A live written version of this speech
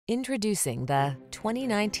Introducing the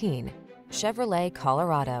 2019 Chevrolet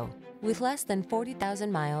Colorado. With less than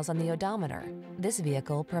 40,000 miles on the odometer, this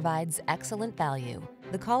vehicle provides excellent value.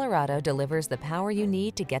 The Colorado delivers the power you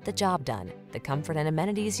need to get the job done, the comfort and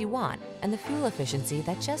amenities you want, and the fuel efficiency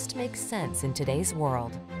that just makes sense in today's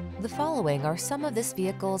world. The following are some of this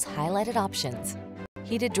vehicle's highlighted options: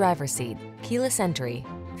 heated driver's seat, keyless entry,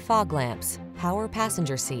 fog lamps, power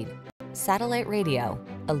passenger seat, satellite radio,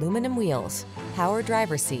 aluminum wheels, power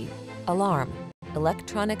driver's seat, alarm,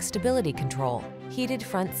 electronic stability control, heated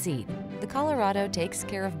front seat. The Colorado takes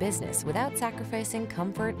care of business without sacrificing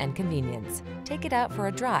comfort and convenience. Take it out for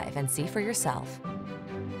a drive and see for yourself.